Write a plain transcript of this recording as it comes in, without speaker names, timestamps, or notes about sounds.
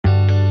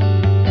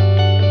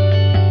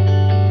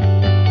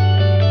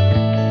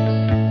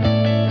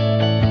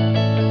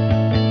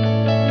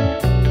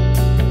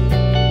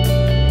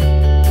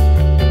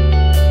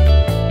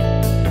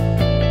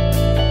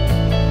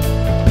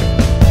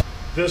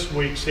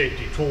week's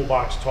Safety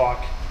Toolbox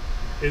talk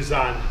is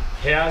on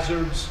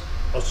hazards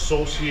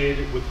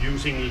associated with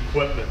using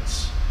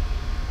equipments.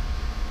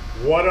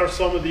 What are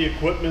some of the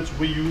equipments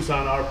we use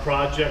on our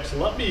projects?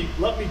 Let me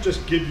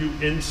just give you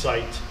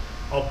insight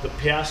of the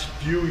past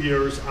few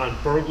years on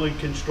burgling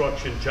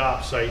construction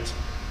job sites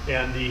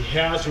and the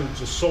hazards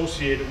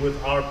associated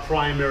with our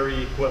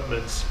primary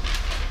equipments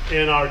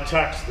in our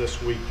text this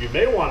week. You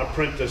may want to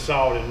print this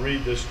out and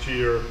read this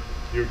to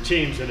your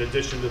teams in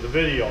addition to the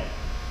video.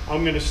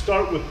 I'm going to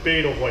start with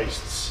beta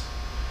hoists.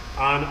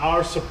 On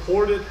our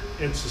supported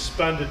and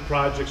suspended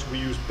projects, we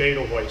use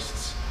beta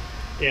hoists.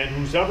 And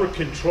who's ever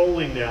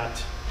controlling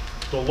that,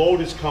 the load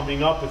is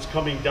coming up, it's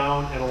coming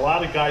down, and a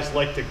lot of guys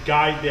like to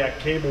guide that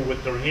cable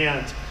with their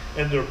hands,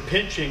 and they're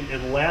pinching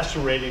and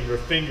lacerating their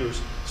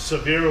fingers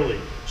severely.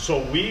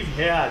 So we've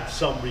had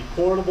some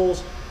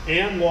recordables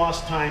and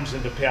lost times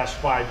in the past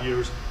 5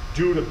 years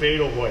due to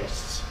beta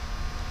hoists.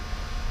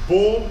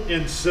 Boom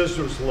and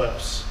scissors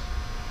lifts.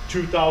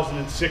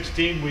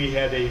 2016, we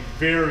had a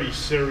very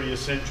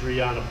serious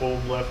injury on a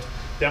boom lift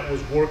that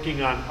was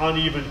working on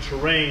uneven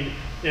terrain.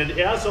 And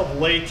as of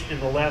late, in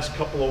the last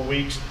couple of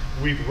weeks,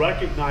 we've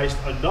recognized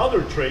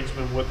another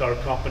tradesman with our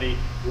company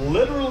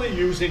literally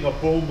using a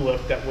boom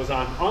lift that was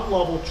on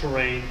unlevel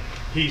terrain.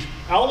 He's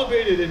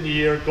elevated in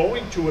the air,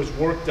 going to his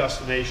work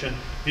destination.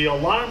 The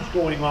alarm's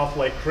going off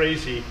like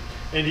crazy,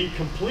 and he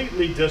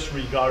completely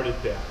disregarded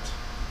that.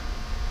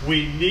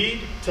 We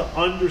need to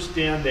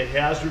understand the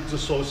hazards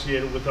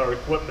associated with our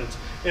equipment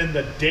and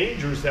the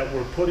dangers that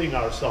we're putting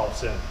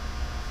ourselves in.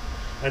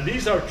 And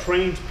these are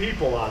trained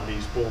people on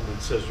these boom and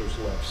scissors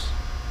lifts.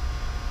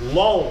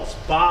 Lulls,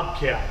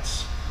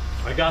 bobcats.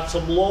 I got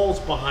some lulls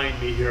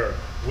behind me here.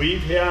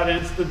 We've had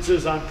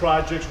instances on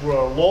projects where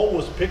a lull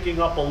was picking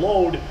up a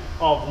load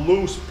of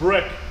loose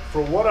brick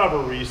for whatever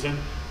reason,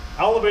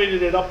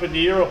 elevated it up in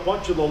the air, a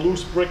bunch of the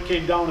loose brick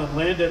came down and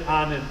landed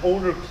on an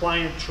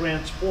owner-client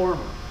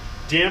transformer,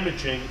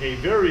 damaging a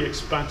very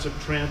expensive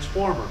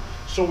transformer.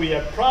 So we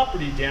had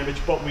property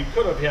damage, but we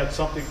could have had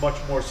something much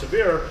more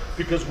severe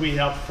because we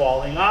have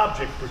falling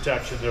object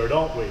protection there,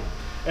 don't we?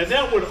 And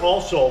that would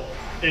also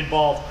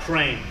involve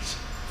cranes,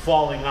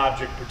 falling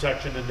object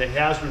protection, and the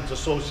hazards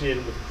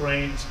associated with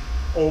cranes,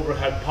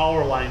 overhead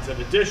power lines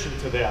in addition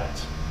to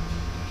that.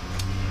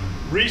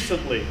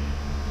 Recently,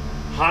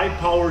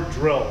 high-powered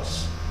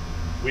drills.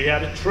 We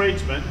had a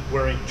tradesman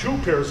wearing 2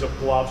 pairs of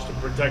gloves to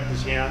protect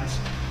his hands,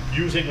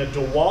 using a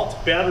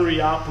DeWalt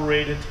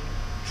battery-operated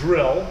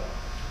drill,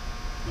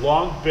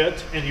 long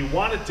bit, and he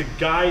wanted to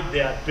guide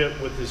that bit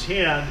with his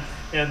hand,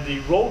 and the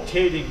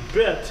rotating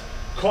bit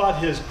caught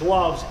his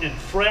gloves and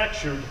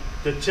fractured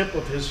the tip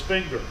of his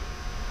finger.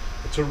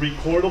 It's a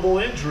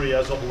recordable injury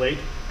as of late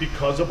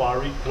because of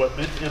our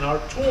equipment and our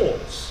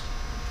tools.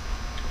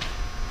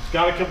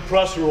 Got a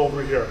compressor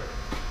over here.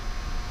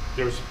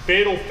 There's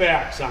fatal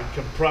facts on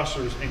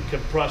compressors and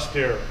compressed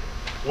air.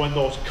 When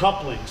those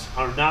couplings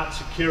are not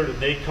secured and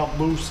they come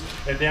loose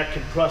and that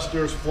compressed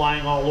air is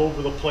flying all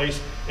over the place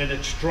and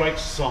it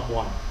strikes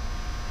someone,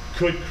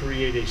 could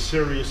create a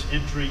serious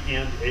injury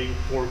and a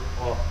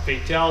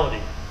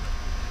fatality.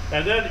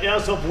 And then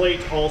as of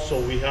late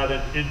also, we had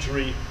an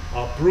injury,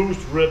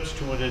 bruised ribs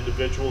to an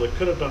individual. It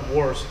could have been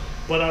worse,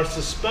 but our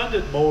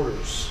suspended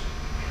motors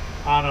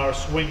on our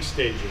swing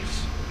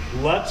stages,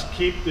 let's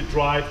keep the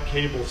drive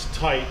cables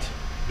tight.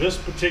 This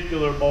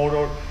particular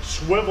motor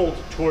swiveled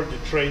toward the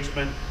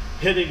tradesman,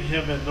 hitting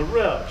him in the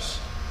ribs.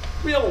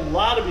 We have a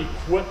lot of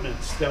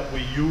equipments that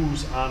we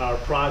use on our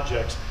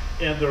projects,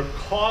 and they're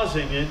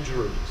causing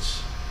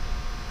injuries.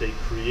 They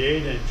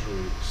create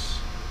injuries.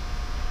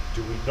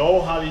 Do we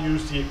know how to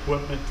use the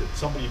equipment? Did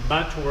somebody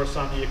mentor us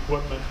on the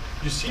equipment?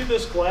 You see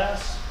this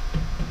glass?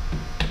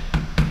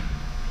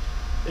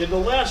 In the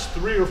last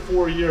 3 or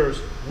 4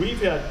 years,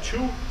 we've had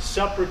 2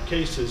 separate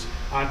cases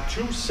on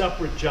 2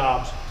 separate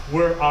jobs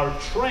where our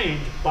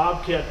trained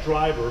bobcat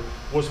driver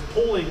was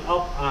pulling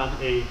up on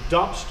a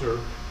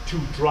dumpster to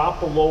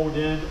drop a load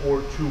in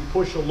or to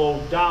push a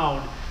load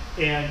down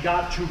and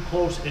got too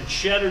close and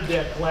shattered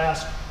that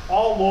glass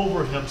all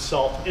over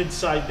himself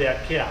inside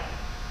that cap.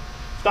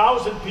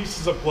 1,000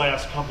 pieces of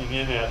glass coming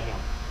in at him.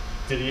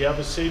 Did he have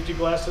his safety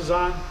glasses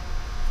on?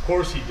 Of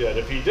course he did.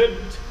 If he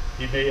didn't,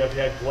 he may have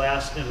had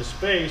glass in his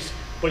face,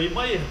 but he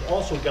might have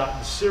also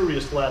gotten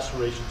serious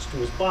lacerations to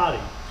his body.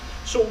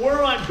 So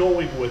where I'm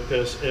going with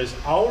this is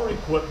our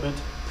equipment,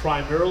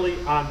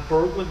 primarily on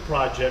burgling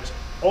projects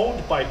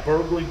owned by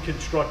Burgling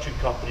Construction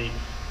Company,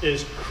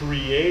 is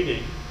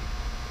creating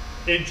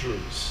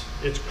injuries.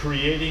 It's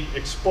creating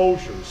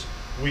exposures.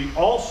 We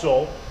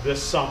also,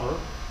 this summer,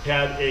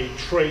 had a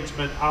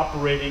tradesman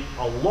operating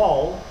a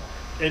lull,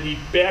 and he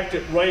backed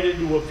it right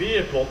into a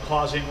vehicle,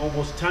 causing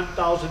almost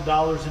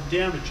 $10,000 in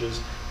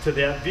damages to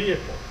that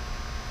vehicle.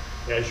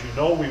 As you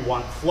know, we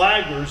want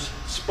flaggers,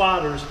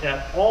 spotters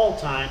at all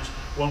times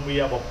when we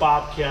have a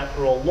bobcat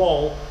or a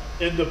lull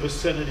in the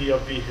vicinity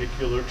of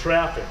vehicular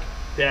traffic.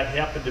 That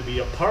happened to be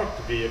a parked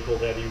vehicle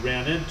that he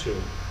ran into.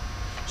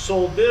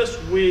 So this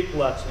week,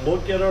 let's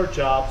look at our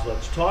jobs,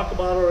 let's talk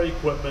about our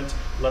equipment,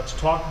 let's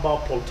talk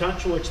about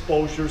potential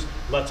exposures,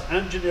 let's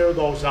engineer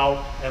those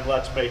out, and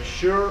let's make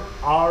sure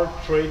our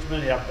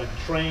tradesmen have been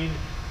trained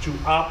to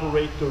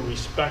operate their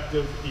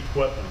respective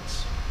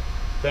equipments.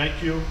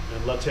 Thank you,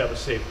 and let's have a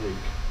safe week.